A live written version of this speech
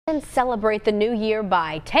And celebrate the new year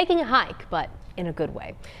by taking a hike, but in a good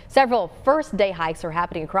way. Several first day hikes are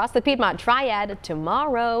happening across the Piedmont Triad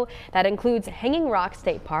tomorrow. That includes Hanging Rock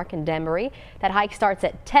State Park in Denbury. That hike starts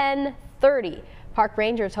at 10:30. Park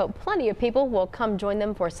rangers hope plenty of people will come join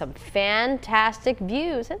them for some fantastic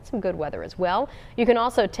views and some good weather as well. You can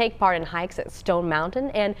also take part in hikes at Stone Mountain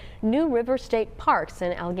and New River State Parks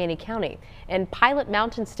in Allegheny County and Pilot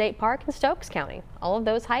Mountain State Park in Stokes County. All of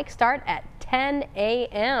those hikes start at 10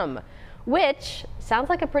 a.m., which sounds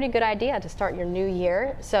like a pretty good idea to start your new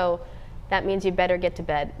year. So that means you better get to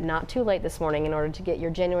bed not too late this morning in order to get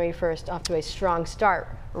your January 1st off to a strong start.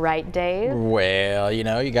 Right, Dave? Well, you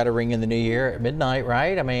know, you got to ring in the new year at midnight,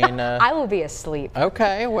 right? I mean, I will be asleep.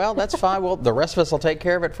 Okay, well, that's fine. Well, the rest of us will take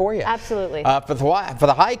care of it for you. Absolutely. For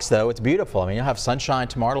the hikes, though, it's beautiful. I mean, you'll have sunshine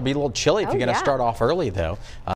tomorrow. It'll be a little chilly if you're going to start off early, though.